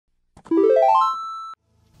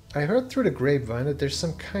I heard through the grapevine that there's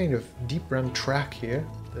some kind of deep run track here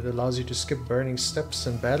that allows you to skip burning steps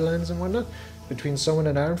and badlands and whatnot between Someone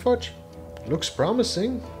and Ironforge. Looks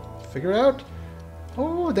promising. Figure out.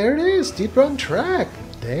 Oh, there it is. Deep run track.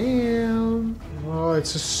 Damn. Oh,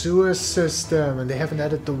 it's a sewer system and they haven't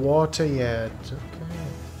added the water yet.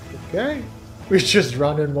 Okay. Okay. We just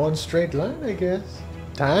run in one straight line, I guess.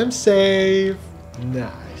 Time save.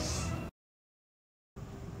 Nice.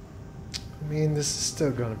 I mean, this is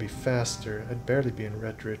still gonna be faster. I'd barely be in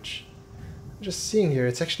Redridge. I'm just seeing here,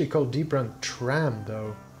 it's actually called Deep Run Tram,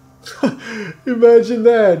 though. Imagine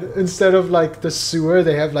that! Instead of like the sewer,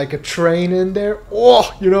 they have like a train in there.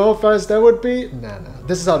 Oh, you know how fast that would be? Nah, nah.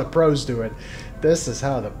 This is how the pros do it. This is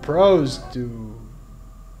how the pros do